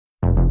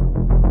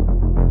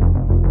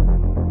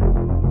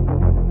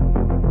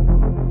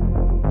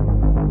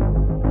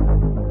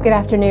Good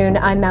afternoon.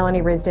 I'm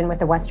Melanie Risden with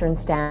the Western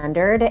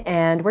Standard,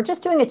 and we're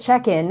just doing a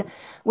check-in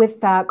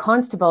with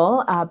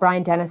Constable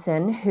Brian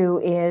Denison, who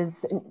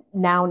is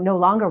now no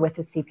longer with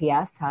the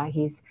CPS.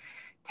 He's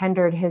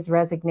tendered his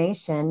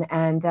resignation.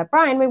 And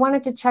Brian, we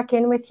wanted to check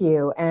in with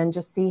you and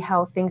just see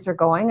how things are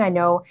going. I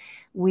know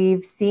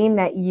we've seen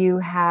that you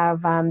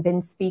have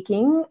been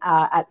speaking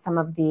at some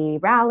of the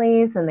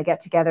rallies and the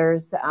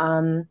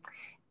get-togethers.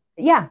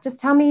 Yeah, just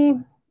tell me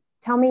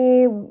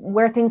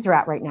where things are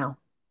at right now.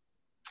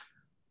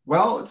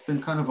 Well, it's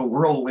been kind of a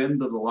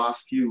whirlwind of the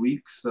last few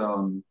weeks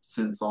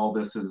since all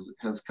this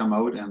has come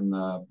out and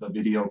the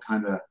video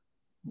kind of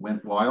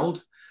went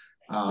wild.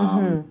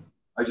 I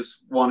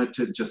just wanted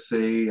to just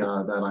say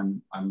that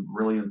I'm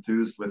really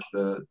enthused with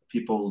the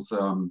people's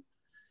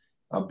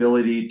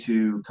ability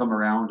to come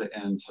around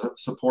and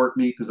support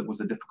me, because it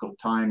was a difficult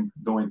time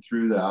going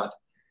through that.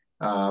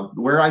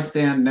 Where I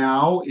stand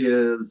now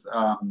is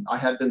I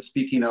had been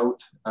speaking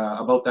out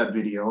about that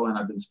video, and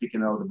I've been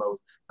speaking out about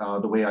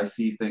the way I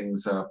see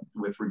things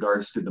with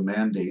regards to the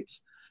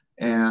mandates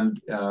and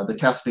the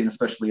testing,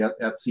 especially at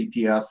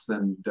CPS.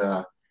 And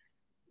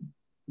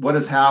what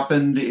has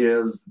happened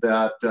is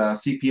that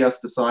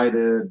CPS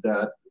decided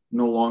that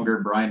no longer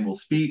Brian will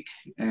speak,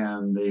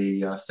 and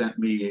they sent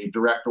me a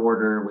direct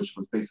order, which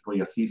was basically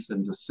a cease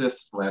and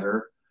desist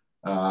letter,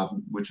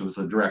 which was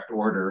a direct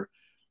order.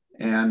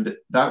 And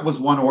that was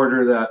one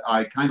order that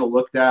I kind of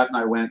looked at and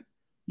I went,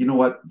 you know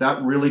what,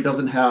 that really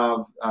doesn't have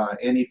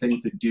anything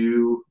to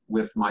do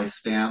with my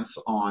stance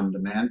on the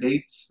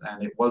mandates.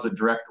 And it was a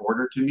direct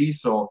order to me.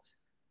 So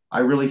I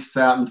really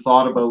sat and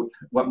thought about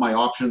what my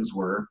options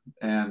were.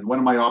 And one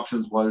of my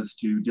options was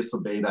to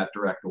disobey that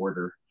direct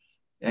order.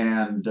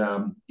 And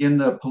in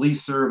the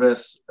police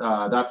service,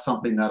 that's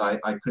something that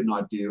I could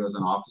not do as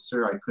an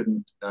officer. I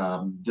couldn't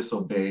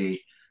disobey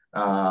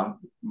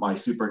my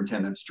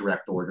superintendent's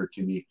direct order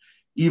to me,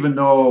 even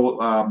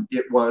though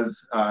it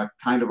was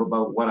kind of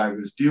about what I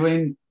was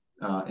doing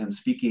and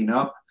speaking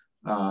up.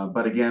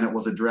 But again, it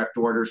was a direct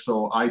order.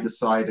 So I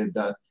decided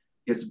that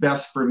it's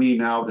best for me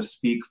now to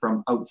speak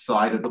from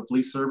outside of the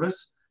police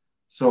service.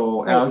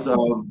 So as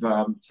of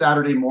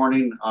Saturday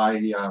morning, I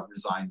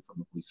resigned from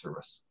the police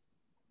service.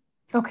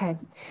 Okay.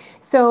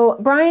 So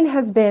Brian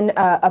has been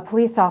a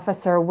police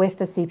officer with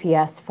the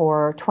CPS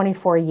for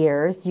 24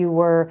 years. You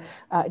were,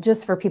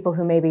 just for people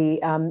who maybe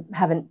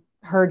haven't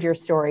heard your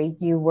story,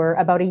 you were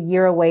about a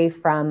year away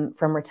from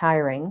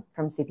retiring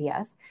from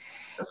CPS.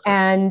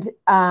 And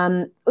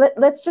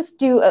let's just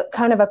do a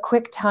kind of a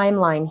quick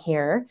timeline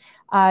here,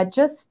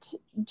 just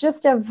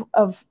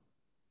of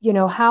you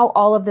know, how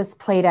all of this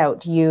played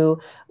out.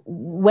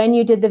 When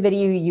you did the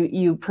video,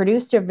 you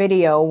produced a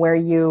video where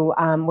you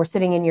were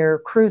sitting in your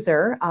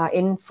cruiser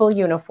in full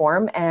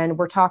uniform, and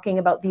we're talking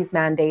about these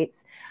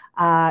mandates.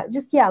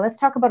 Let's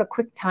talk about a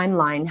quick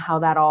timeline, how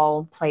that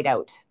all played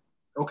out.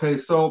 Okay,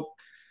 so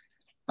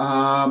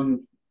I'll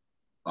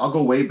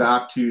go way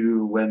back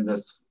to when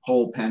this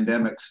whole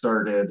pandemic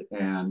started,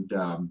 and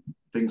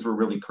things were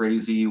really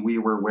crazy. We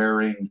were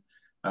wearing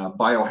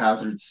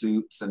biohazard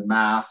suits and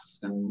masks,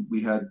 and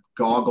we had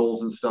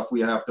goggles and stuff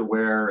we have to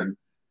wear, and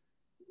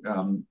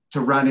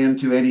to run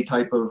into any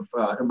type of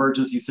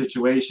emergency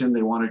situation,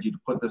 they wanted you to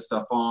put this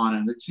stuff on,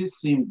 and it just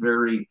seemed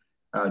very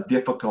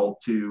difficult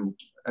to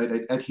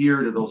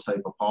adhere to those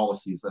type of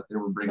policies that they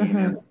were bringing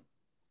in.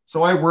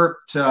 So I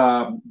worked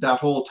that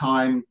whole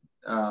time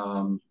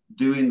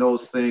doing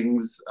those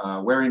things,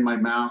 wearing my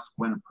mask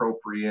when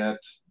appropriate,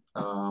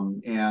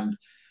 and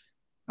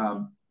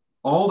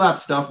all that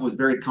stuff was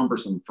very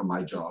cumbersome for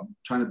my job,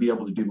 trying to be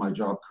able to do my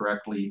job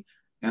correctly.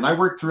 And I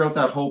worked throughout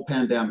that whole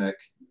pandemic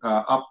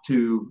up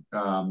to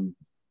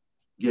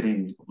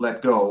getting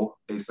let go,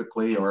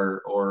 basically,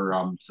 or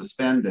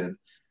suspended.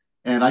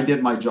 And I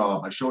did my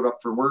job. I showed up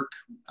for work.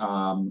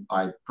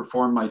 I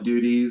performed my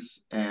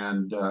duties,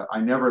 and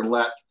I never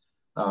let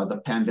the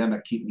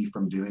pandemic keep me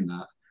from doing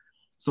that.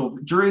 So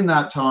during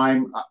that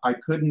time, I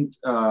couldn't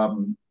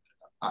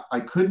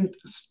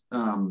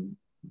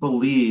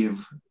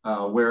believe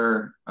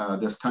where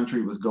this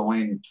country was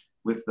going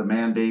with the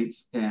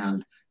mandates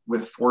and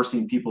with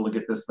forcing people to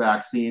get this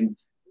vaccine.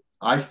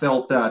 I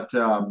felt that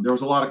there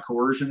was a lot of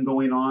coercion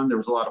going on. There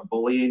was a lot of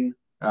bullying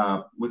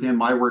within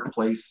my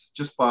workplace,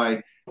 just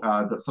by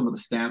some of the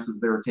stances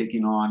they were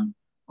taking on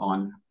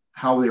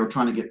how they were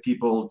trying to get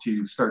people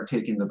to start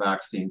taking the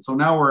vaccine. So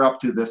now we're up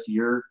to this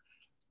year,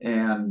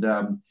 and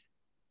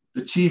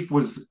the chief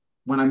was,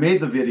 when I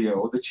made the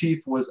video, the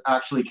chief was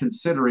actually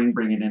considering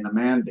bringing in a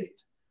mandate.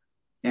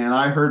 And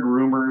I heard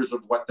rumors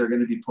of what they're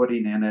going to be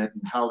putting in it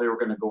and how they were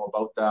going to go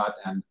about that.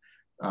 And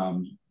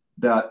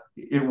that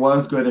it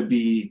was going to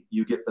be,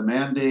 you get the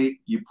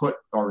mandate,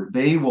 or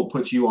they will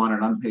put you on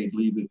an unpaid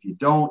leave if you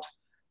don't,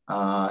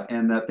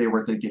 and that they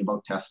were thinking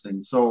about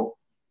testing. So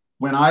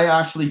when I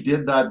actually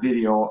did that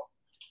video,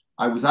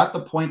 I was at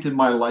the point in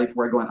my life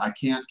where I go, I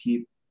can't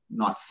keep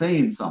not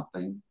saying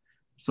something.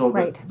 So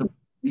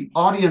the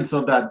audience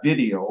of that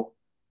video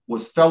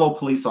was fellow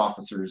police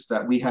officers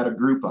that we had a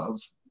group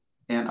of,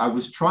 and I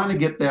was trying to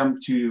get them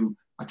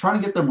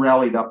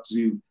rallied up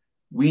to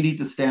we need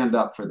to stand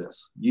up for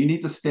this. You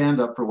need to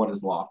stand up for what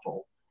is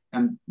lawful.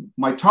 And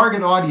my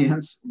target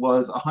audience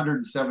was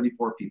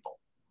 174 people.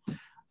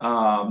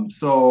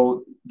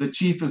 So the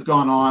chief has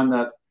gone on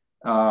that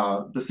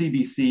the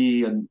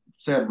CBC and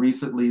said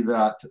recently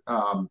that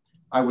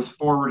I was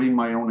forwarding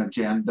my own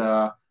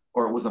agenda,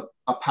 or it was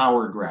a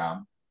power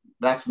grab.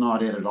 That's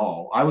not it at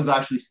all. I was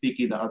actually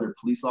speaking to other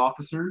police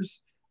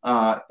officers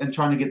and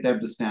trying to get them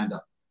to stand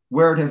up.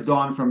 Where it has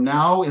gone from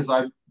now is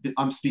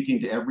I'm speaking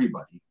to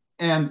everybody.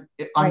 And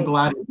I'm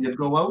glad it did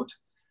go out.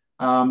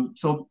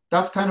 So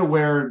that's kind of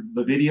where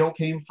the video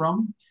came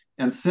from.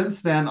 And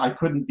since then, I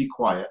couldn't be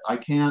quiet. I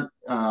can't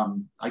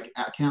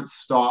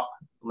stop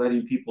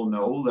letting people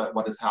know that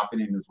what is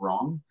happening is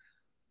wrong.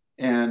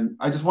 And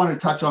I just wanted to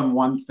touch on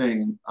one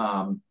thing.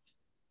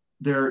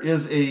 There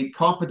is a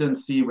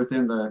competency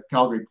within the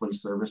Calgary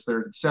Police Service. There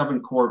are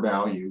 7 core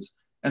values,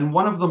 and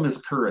one of them is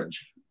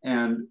courage.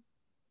 And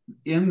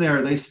in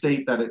there, they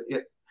state that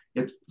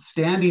it's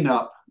standing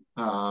up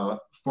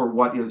for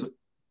what is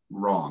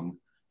wrong.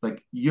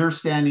 Like, you're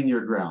standing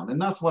your ground,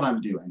 and that's what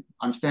I'm doing.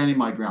 I'm standing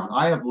my ground.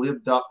 I have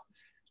lived up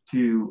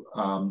to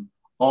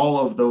all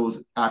of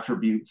those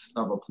attributes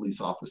of a police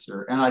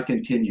officer, and I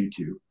continue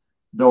to.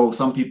 Though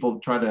some people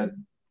try to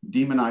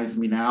demonize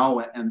me now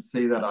and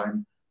say that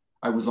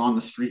I was on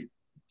the street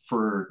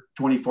for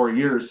 24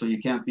 years, so you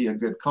can't be a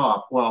good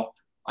cop. Well,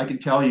 I can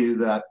tell you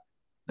that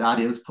that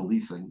is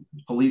policing.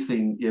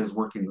 Policing is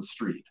working the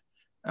street.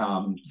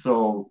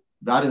 So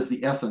that is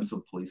the essence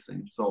of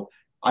policing. So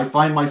I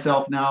find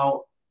myself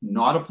now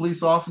not a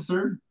police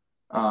officer,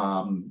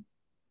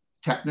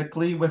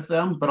 technically with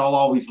them, but I'll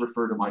always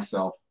refer to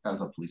myself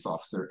as a police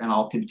officer, and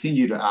I'll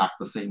continue to act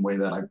the same way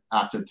that I've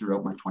acted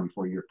throughout my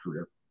 24-year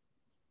career.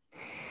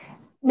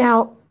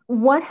 Now,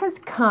 what has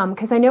come,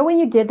 because I know when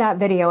you did that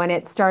video and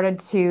it started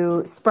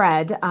to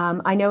spread,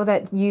 I know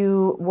that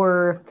you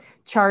were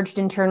charged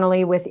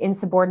internally with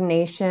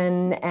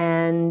insubordination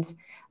and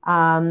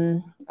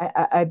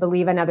I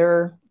believe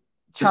another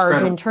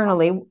charge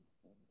internally.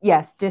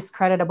 Yes,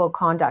 discreditable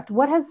conduct.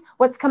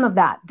 What's come of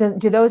that?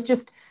 Do those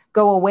just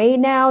go away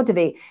now?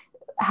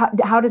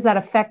 How does that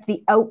affect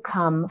the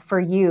outcome for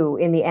you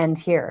in the end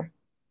here?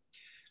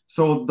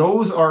 So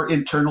those are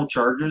internal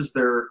charges.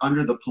 They're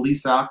under the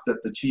Police Act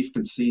that the chief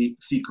can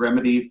seek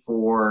remedy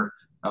for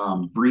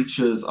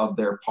breaches of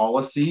their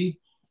policy.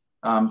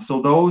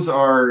 So those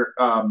are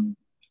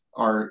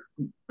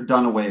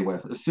done away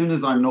with. As soon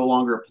as I'm no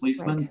longer a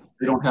policeman,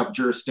 they don't have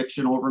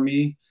jurisdiction over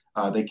me.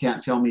 They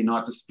can't tell me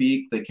not to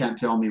speak. They can't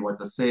tell me what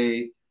to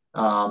say.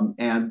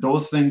 And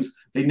those things,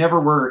 they never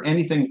were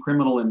anything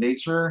criminal in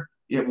nature.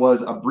 It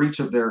was a breach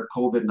of their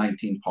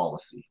COVID-19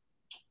 policy.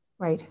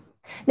 Right.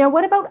 Now,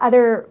 what about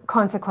other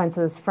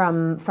consequences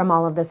from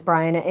all of this,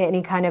 Brian?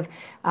 Any kind of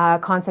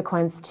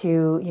consequence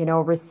to,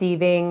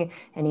 receiving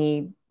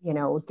any,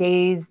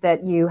 days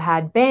that you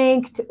had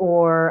banked,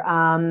 or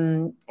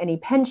any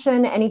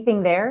pension,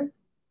 anything there?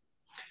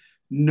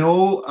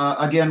 No.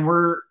 Again,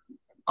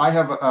 I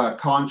have a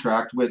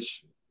contract,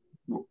 which,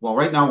 well,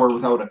 right now we're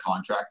without a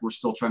contract. We're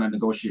still trying to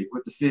negotiate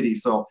with the city,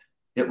 so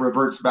it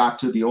reverts back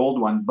to the old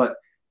one. But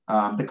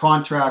the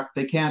contract,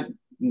 they can't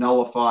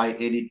nullify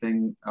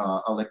anything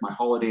like my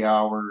holiday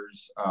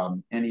hours,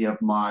 any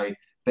of my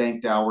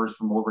banked hours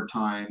from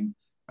overtime,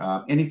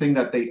 anything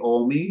that they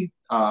owe me,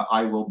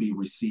 I will be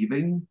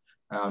receiving.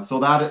 So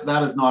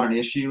that is not an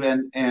issue.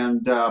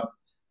 And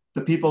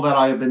the people that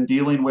I have been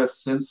dealing with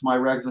since my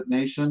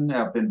resignation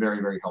have been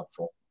very, very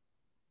helpful.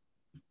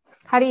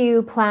 How do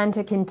you plan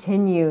to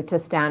continue to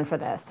stand for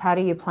this? How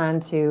do you plan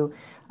to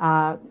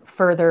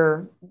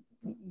further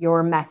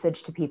your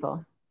message to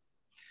people?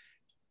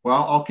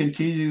 Well, I'll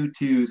continue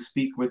to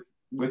speak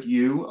with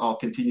you. I'll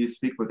continue to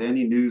speak with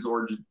any news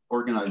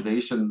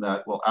organization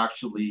that will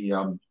actually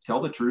tell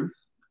the truth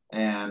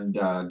and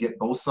get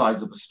both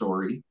sides of a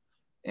story,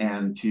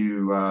 and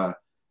to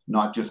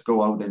not just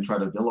go out and try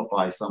to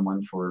vilify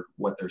someone for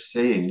what they're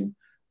saying.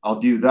 I'll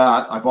do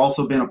that. I've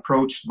also been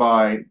approached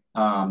by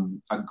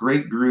a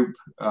great group.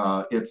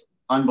 It's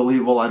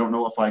unbelievable. I don't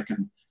know if I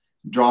can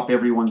drop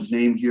everyone's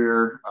name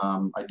here.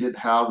 I did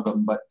have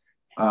them, but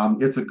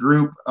it's a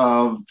group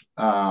of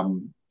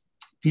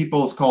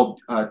people. It's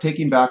called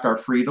Taking Back Our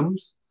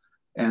Freedoms.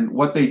 And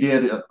what they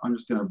did, I'm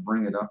just going to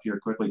bring it up here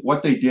quickly.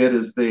 What they did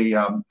is they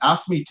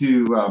asked me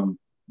to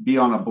be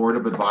on a board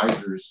of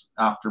advisors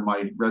after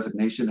my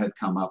resignation had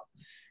come up.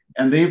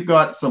 And they've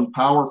got some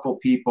powerful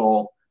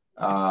people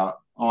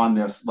on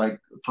this. Like,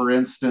 for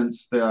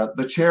instance,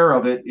 the chair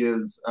of it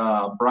is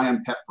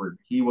Brian Petford.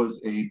 He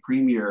was a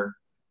premier,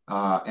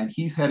 and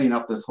he's heading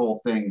up this whole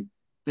thing.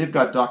 They've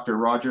got Dr.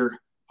 Roger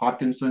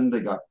Hodkinson.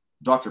 They got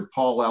Dr.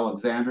 Paul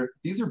Alexander.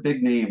 These are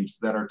big names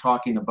that are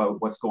talking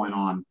about what's going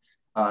on.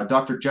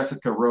 Dr.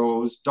 Jessica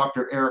Rose,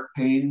 Dr. Eric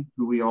Payne,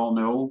 who we all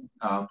know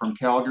from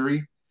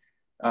Calgary.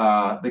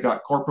 They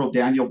got Corporal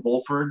Daniel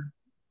Bulford.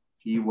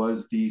 He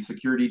was the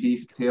security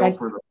detail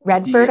for the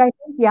Redford, I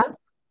think, yeah.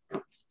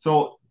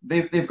 So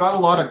they've got a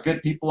lot of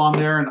good people on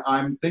there, and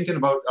I'm thinking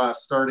about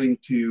starting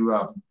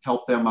to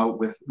help them out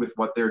with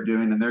what they're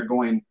doing. And they're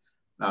going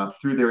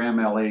through their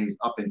MLAs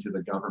up into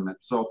the government.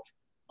 So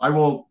I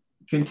will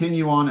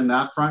continue on in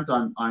that front.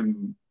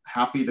 I'm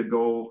happy to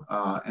go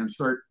and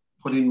start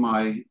putting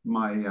my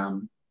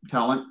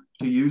talent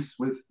to use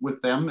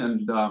with them,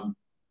 and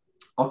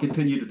I'll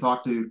continue to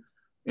talk to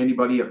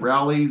anybody at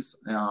rallies,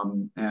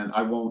 and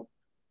I won't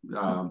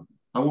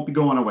be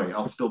going away.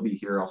 I'll still be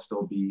here. I'll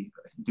still be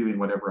doing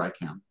whatever I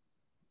can.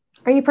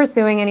 Are you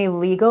pursuing any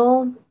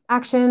legal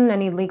action,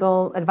 any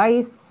legal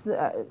advice,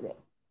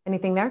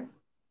 anything there?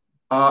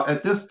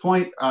 At this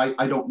point,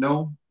 I don't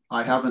know.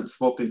 I haven't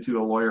spoken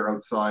to a lawyer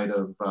outside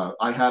of,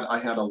 I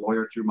had a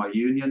lawyer through my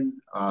union,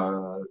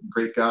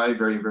 great guy,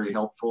 very, very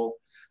helpful,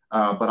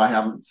 but I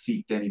haven't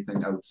sought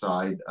anything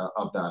outside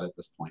of that at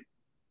this point.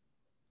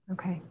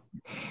 Okay.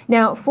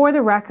 Now, for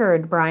the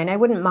record, Brian, I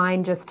wouldn't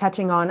mind just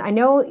touching on, I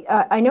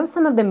know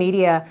some of the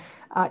media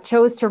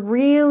chose to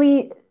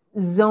really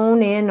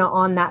zone in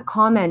on that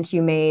comment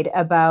you made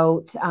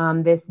about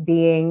this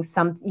being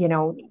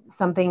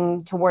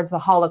something towards the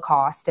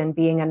Holocaust and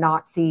being a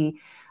Nazi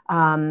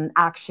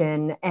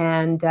action,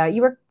 and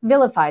you were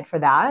vilified for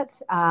that.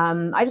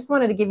 I just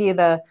wanted to give you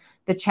the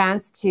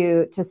chance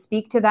to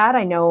speak to that.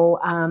 I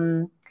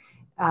know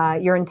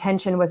your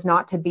intention was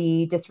not to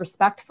be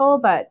disrespectful,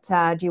 but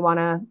do you want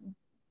to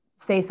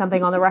say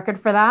something on the record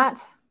for that?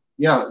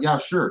 Yeah,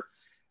 sure.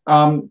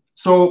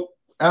 So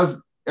as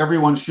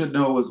everyone should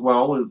know as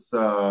well, as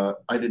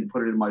I didn't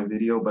put it in my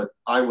video, but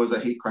I was a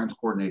hate crimes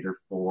coordinator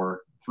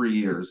for 3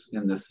 years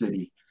in this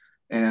city.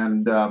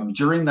 And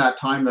during that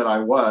time that I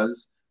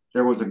was,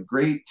 there was a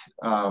great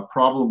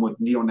problem with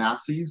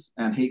neo-Nazis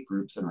and hate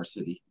groups in our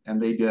city. And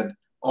they did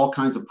all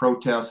kinds of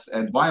protests,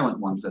 and violent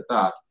ones at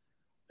that.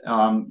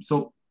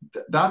 So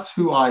that's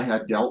who I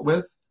had dealt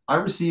with. I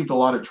received a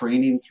lot of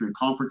training through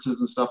conferences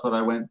and stuff that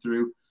I went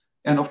through.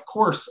 And of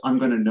course, I'm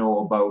going to know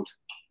about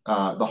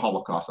the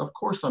Holocaust. Of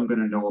course, I'm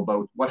going to know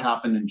about what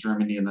happened in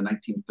Germany in the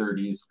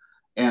 1930s,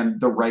 and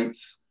the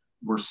rights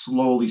were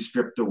slowly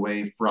stripped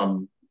away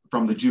from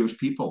the Jewish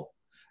people.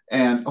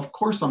 And of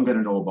course, I'm going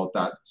to know about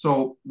that.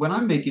 So when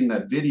I'm making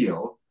that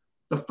video,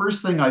 the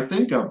first thing I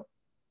think of,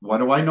 what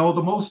do I know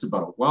the most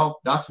about? Well,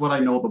 that's what I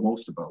know the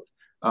most about.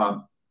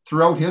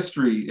 Throughout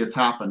history, it's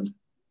happened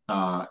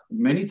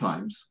many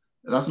times.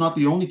 That's not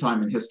the only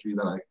time in history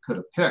that I could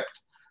have picked,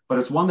 but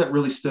it's one that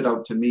really stood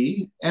out to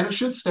me, and it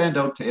should stand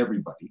out to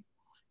everybody,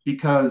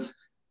 because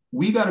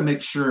we got to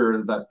make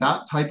sure that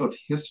that type of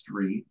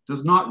history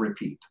does not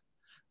repeat.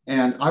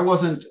 And I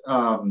wasn't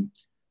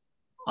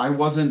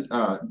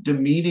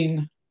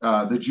demeaning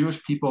the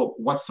Jewish people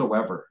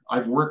whatsoever.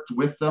 I've worked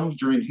with them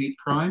during hate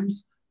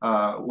crimes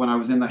when I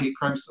was in the hate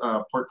crimes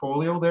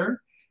portfolio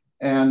there,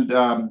 and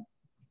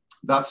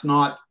that's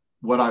not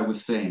what I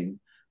was saying.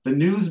 The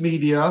news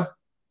media,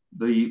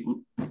 the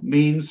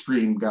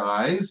mainstream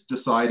guys,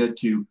 decided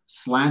to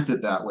slant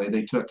it that way.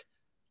 They took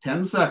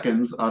 10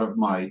 seconds out of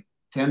my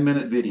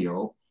 10-minute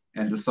video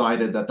and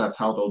decided that that's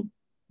how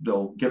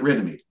they'll get rid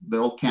of me.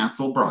 They'll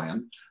cancel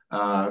Brian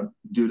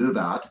due to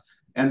that.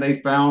 And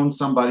they found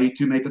somebody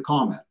to make a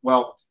comment.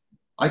 Well,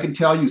 I can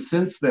tell you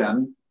since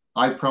then,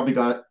 I probably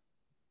got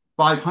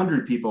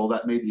 500 people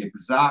that made the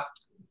exact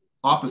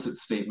opposite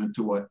statement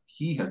to what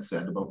he had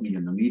said about me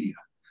in the media.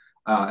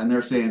 And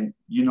they're saying,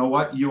 you know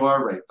what, you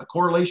are right. The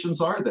correlations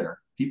are there.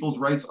 People's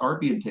rights are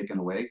being taken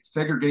away.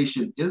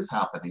 Segregation is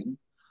happening,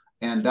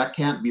 and that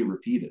can't be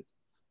repeated.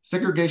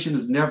 Segregation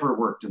has never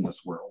worked in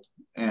this world.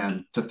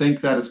 And to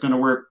think that it's going to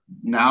work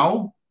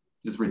now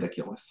is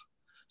ridiculous.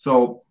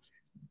 So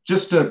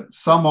just to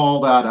sum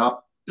all that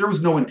up, there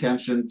was no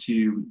intention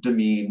to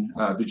demean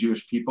the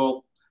Jewish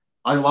people.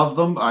 I love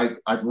them.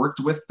 I've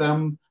worked with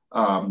them.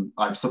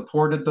 I've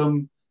supported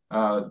them.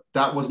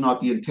 That was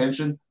not the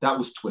intention. That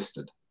was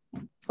twisted.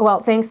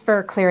 Well, thanks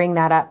for clearing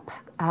that up,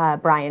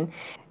 Brian.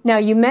 Now,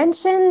 you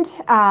mentioned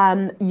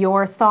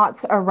your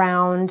thoughts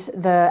around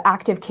the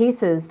active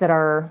cases that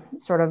are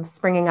sort of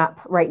springing up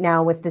right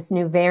now with this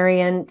new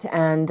variant,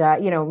 and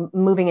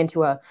moving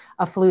into a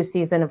flu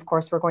season. Of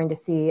course, we're going to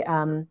see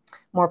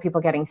more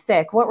people getting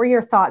sick. What were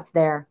your thoughts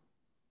there?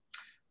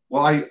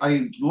 Well,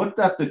 I looked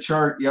at the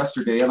chart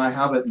yesterday, and I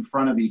have it in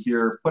front of me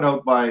here, put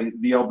out by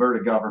the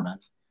Alberta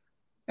government.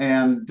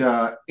 And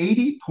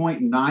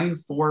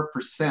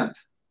 80.94%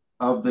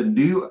 of the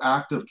new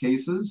active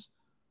cases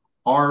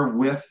are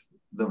with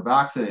the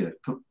vaccinated,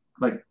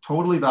 like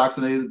totally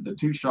vaccinated, the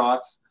 2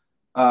 shots.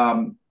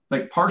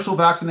 Like partial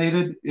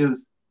vaccinated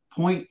is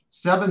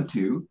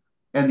 0.72,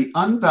 and the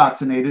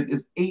unvaccinated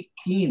is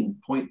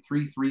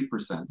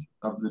 18.33%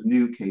 of the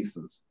new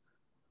cases.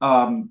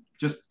 I'll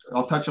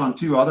touch on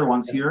 2 other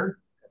ones here.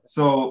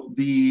 So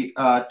the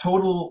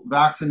total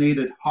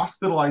vaccinated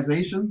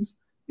hospitalizations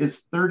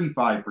is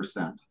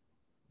 35%.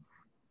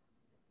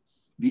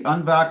 The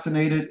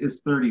unvaccinated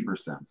is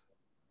 30%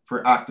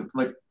 for active.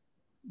 Like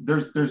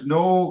there's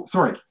no,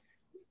 sorry,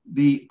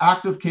 the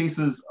active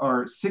cases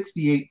are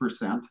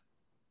 68%,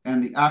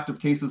 and the active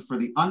cases for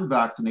the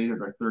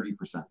unvaccinated are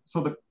 30%.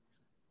 So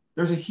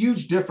there's a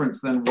huge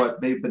difference than what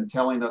they've been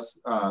telling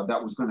us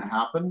that was going to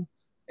happen.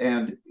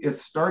 And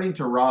it's starting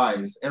to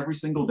rise every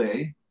single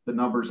day. the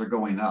numbers are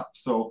going up.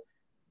 So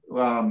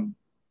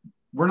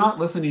we're not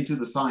listening to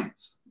the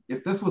science.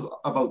 If this was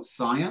about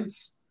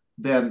science,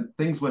 then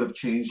things would have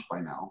changed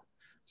by now.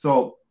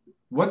 So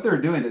what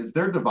they're doing is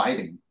they're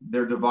dividing.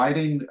 They're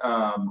dividing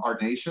our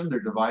nation. They're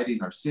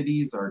dividing our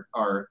cities,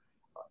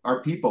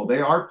 our people.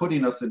 They are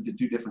putting us into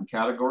two different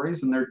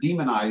categories, and they're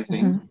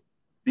demonizing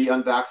the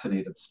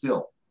unvaccinated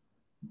still.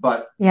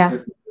 But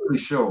it really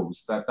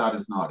shows that that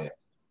is not it.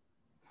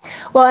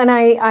 Well, and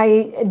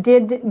I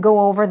did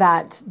go over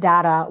that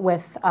data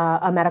with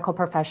a medical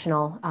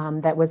professional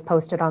that was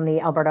posted on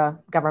the Alberta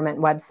government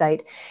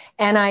website.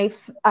 And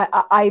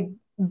I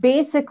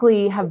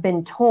basically have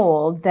been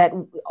told that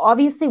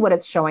obviously what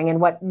it's showing and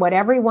what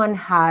everyone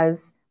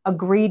has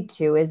agreed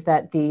to is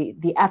that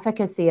the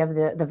efficacy of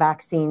the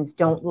vaccines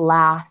don't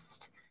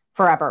last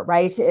forever,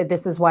 right?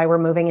 This is why we're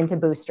moving into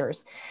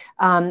boosters.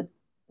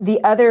 The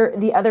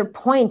other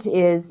point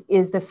is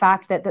the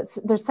fact that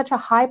there's such a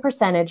high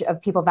percentage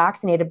of people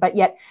vaccinated, but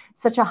yet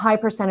such a high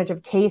percentage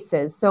of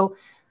cases. So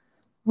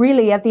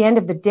really, at the end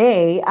of the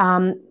day,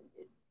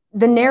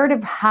 the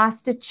narrative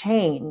has to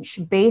change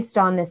based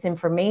on this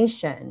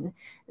information,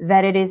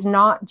 that it is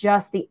not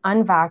just the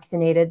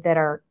unvaccinated that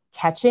are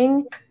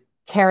catching,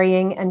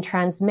 carrying, and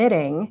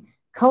transmitting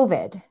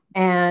COVID.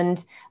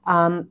 And,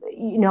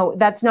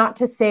 that's not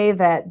to say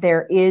that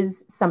there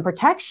is some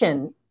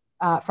protection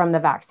from the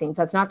vaccines.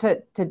 That's not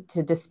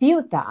to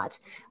dispute that.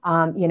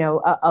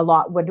 A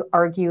lot would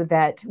argue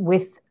that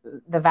with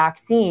the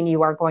vaccine,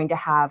 you are going to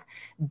have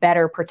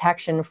better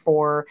protection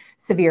for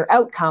severe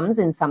outcomes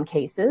in some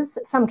cases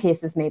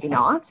maybe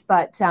not,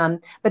 but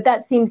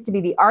that seems to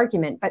be the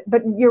argument.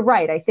 But you're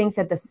right. I think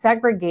that the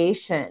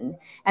segregation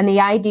and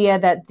the idea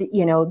that,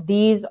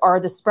 these are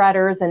the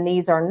spreaders and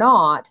these are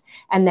not,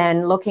 and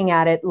then looking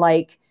at it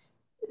like,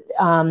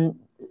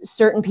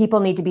 certain people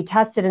need to be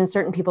tested and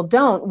certain people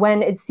don't,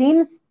 when it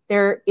seems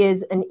there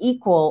is an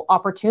equal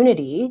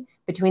opportunity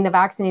between the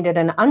vaccinated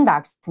and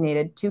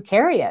unvaccinated to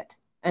carry it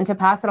and to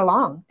pass it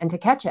along and to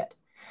catch it.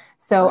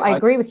 So I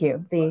agree with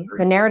you. The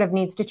narrative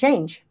needs to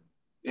change.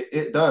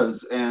 It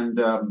does. And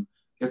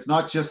it's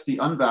not just the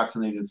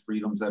unvaccinated's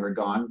freedoms that are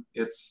gone.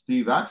 It's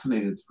the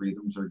vaccinated's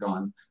freedoms are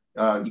gone.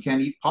 You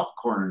can't eat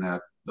popcorn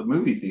at the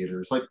movie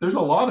theaters. Like, there's a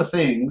lot of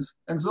things.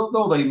 And so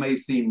though they may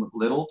seem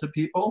little to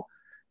people,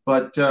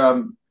 but,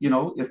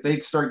 if they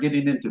start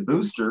getting into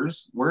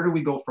boosters, where do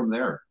we go from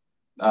there?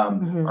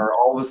 Are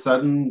all of a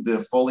sudden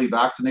the fully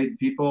vaccinated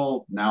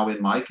people now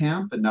in my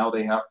camp, and now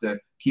they have to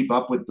keep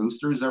up with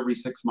boosters every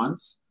 6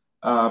 months?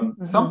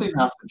 Something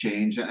has to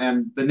change.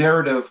 And the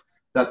narrative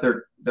that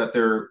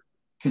they're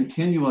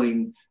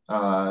continuing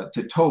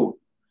to tote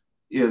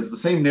is the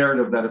same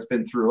narrative that has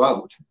been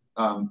throughout.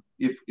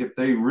 If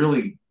they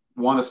really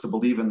want us to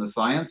believe in the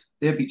science,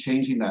 they'd be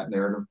changing that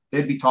narrative.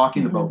 They'd be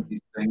talking about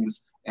these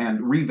things and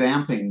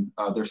revamping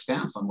their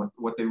stance on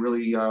what they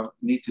really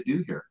need to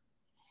do here.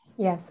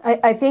 Yes,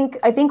 I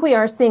think we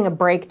are seeing a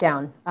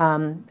breakdown.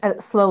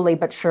 Slowly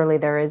but surely,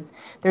 there's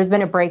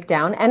been a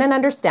breakdown and an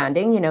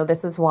understanding.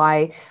 This is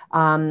why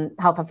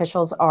health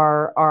officials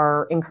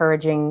are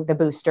encouraging the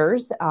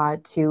boosters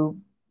to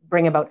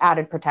bring about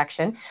added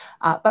protection.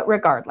 But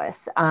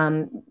regardless,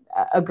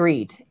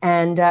 agreed.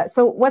 And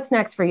so, what's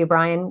next for you,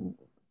 Brian?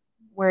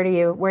 Where do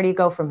you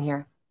go from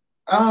here?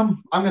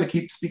 I'm going to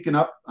keep speaking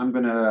up. I'm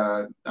going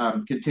to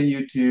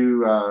continue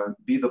to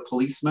be the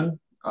policeman,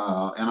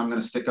 and I'm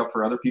going to stick up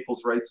for other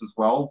people's rights as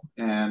well.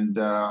 And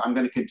I'm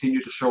going to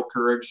continue to show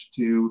courage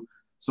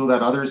so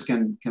that others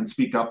can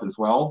speak up as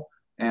well,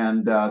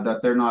 and that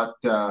they're not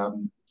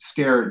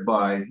scared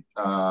by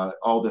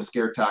all the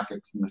scare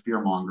tactics and the fear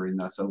mongering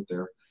that's out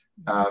there.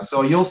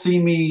 So you'll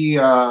see me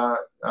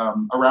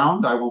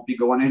around. I won't be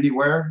going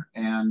anywhere,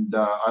 and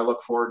I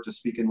look forward to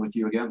speaking with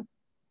you again.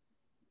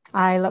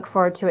 I look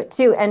forward to it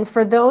too. And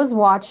for those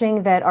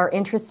watching that are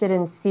interested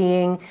in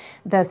seeing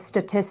the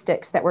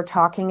statistics that we're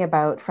talking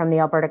about from the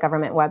Alberta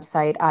government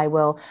website, I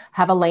will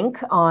have a link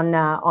on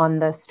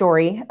the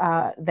story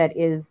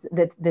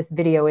that this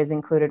video is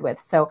included with.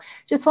 So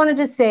just wanted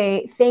to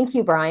say thank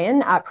you,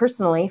 Brian,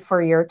 personally,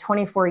 for your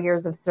 24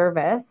 years of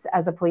service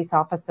as a police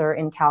officer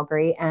in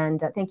Calgary.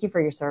 And thank you for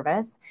your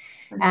service.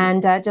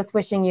 And just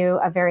wishing you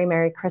a very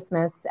Merry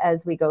Christmas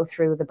as we go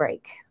through the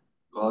break.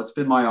 Well, it's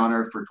been my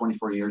honor for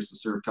 24 years to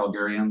serve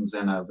Calgarians,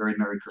 and a very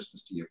Merry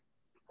Christmas to you.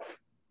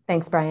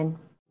 Thanks, Brian.